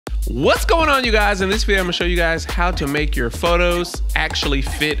What's going on, you guys? In this video, I'm gonna show you guys how to make your photos actually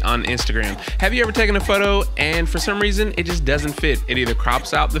fit on Instagram. Have you ever taken a photo and for some reason it just doesn't fit? It either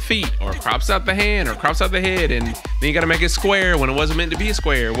crops out the feet or crops out the hand or crops out the head, and then you gotta make it square when it wasn't meant to be a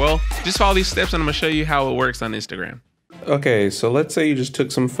square. Well, just follow these steps and I'm gonna show you how it works on Instagram. Okay, so let's say you just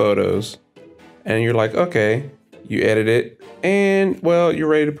took some photos and you're like, okay, you edit it and well, you're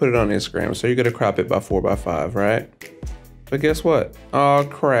ready to put it on Instagram. So you're gonna crop it by 4x5, right? But guess what? Oh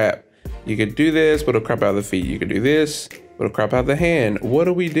crap. You could do this, but it'll crop out the feet. You could do this, but it'll crop out the hand. What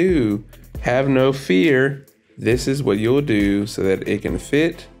do? Have no fear. This is what you'll do so that it can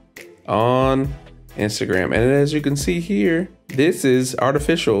fit on Instagram. And as you can see here, this is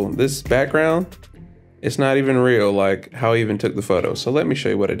artificial. This background, it's not even real, like how I even took the photo. So let me show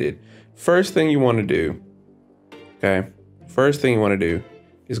you what I did. First thing you want to do, okay? First thing you want to do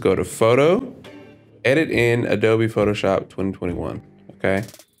is go to Photo, Edit in Adobe Photoshop 2021, okay?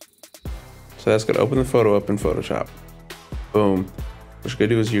 So that's gonna open the photo up in Photoshop. Boom. What you're gonna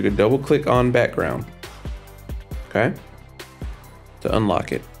do is you're gonna double click on background, okay? To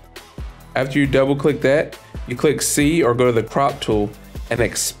unlock it. After you double click that, you click C or go to the crop tool and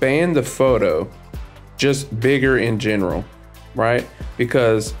expand the photo just bigger in general, right?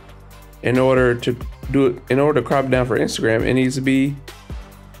 Because in order to crop it down for Instagram, it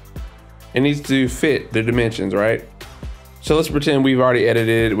needs to fit the dimensions, right? So let's pretend we've already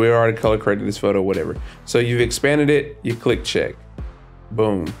edited, we already color corrected this photo, whatever. So you've expanded it, you click check,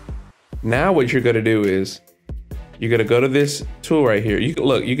 boom. Now what you're gonna do is, you're gonna go to this tool right here. You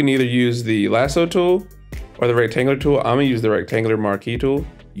can either use the lasso tool or the rectangular tool. I'm gonna use the rectangular marquee tool.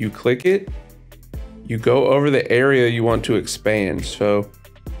 You click it, you go over the area you want to expand. So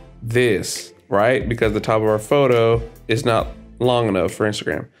this, right? Because the top of our photo is not long enough for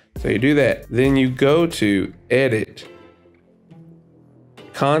Instagram. So you do that. Then you go to edit,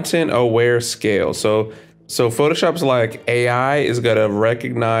 content aware scale. So Photoshop's like AI is gonna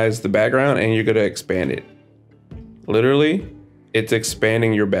recognize the background and you're gonna expand it. Literally, it's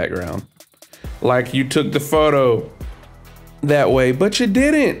expanding your background. Like you took the photo that way, but you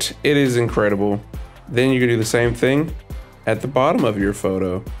didn't. It is incredible. Then you're gonna do the same thing at the bottom of your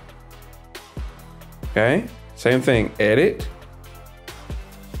photo. Okay, same thing, edit,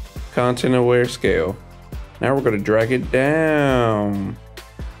 content aware scale. Now we're gonna drag it down.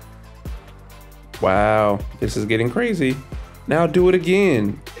 Wow, this is getting crazy. Now do it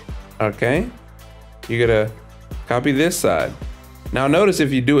again, okay? You're gonna copy this side. Now notice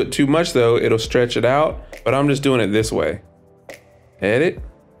if you do it too much though, it'll stretch it out, but I'm just doing it this way. Edit,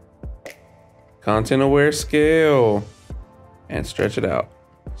 content aware scale, and stretch it out.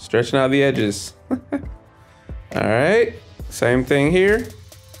 Stretching out the edges. All right, same thing here.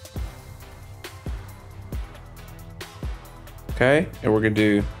 Okay, and we're gonna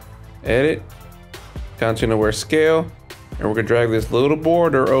do edit, content aware scale, and we're gonna drag this little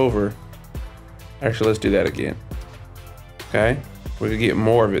border over. Actually, let's do that again. Okay, we're gonna get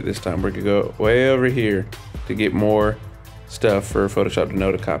more of it this time. We're gonna go way over here to get more stuff for Photoshop to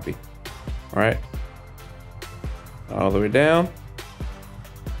know to copy. All right, all the way down.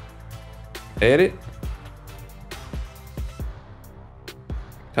 Edit,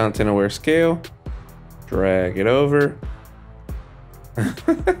 content aware scale, drag it over.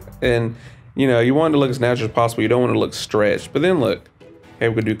 And you know, you want it to look as natural as possible. You don't want it to look stretched. But then look, okay,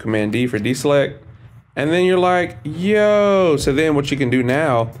 we could do Command D for deselect. And then you're like, yo. So then what you can do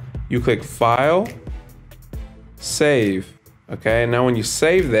now, you click File, Save. Okay, now when you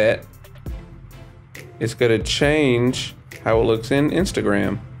save that, it's gonna change how it looks in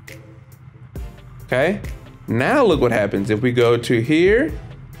Instagram. Okay, now look what happens. If we go to here,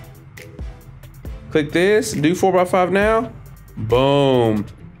 click this, do 4x5 now, boom.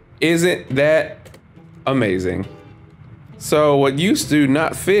 Isn't that amazing? So what used to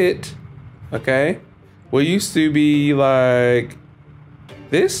not fit, okay, what used to be like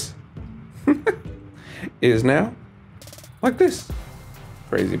this is now like this.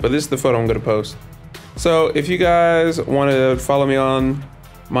 Crazy, but this is the photo I'm gonna post. So if you guys wanna follow me on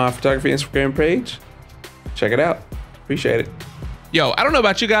my photography Instagram page, check it out. Appreciate it. Yo, I don't know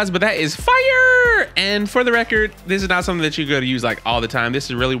about you guys, but that is fire. And for the record, this is not something that you're going to use like all the time. This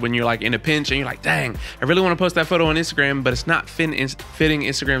is really when you're like in a pinch and you're like, dang, I really want to post that photo on Instagram, but it's not fitting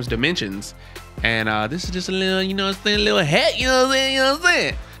Instagram's dimensions. And this is just a little, you know, it's a little hat, you know what I'm saying? You know what I'm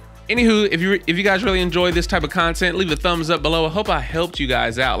saying? Anywho, if you guys really enjoy this type of content, leave a thumbs up below. I hope I helped you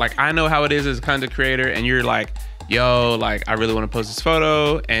guys out. Like, I know how it is as a content creator, and you're like, yo, like I really want to post this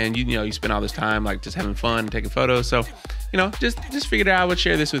photo, and you know, you spend all this time like just having fun, taking photos. So, you know, just figured out I would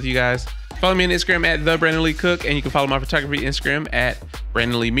share this with you guys. Follow me on Instagram at the Brandon Lee Cook, and you can follow my photography Instagram at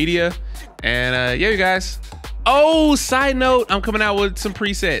Brandon Lee Media. And yeah, you guys. Oh, side note, I'm coming out with some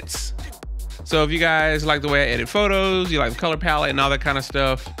presets. So if you guys like the way I edit photos, you like the color palette and all that kind of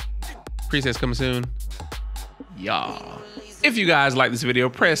stuff, presets coming soon. Yeah. If you guys like this video,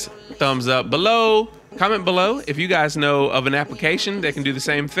 press thumbs up below. Comment below if you guys know of an application that can do the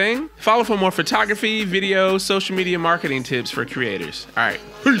same thing. Follow for more photography, video, social media marketing tips for creators. All right,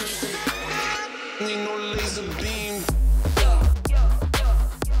 peace.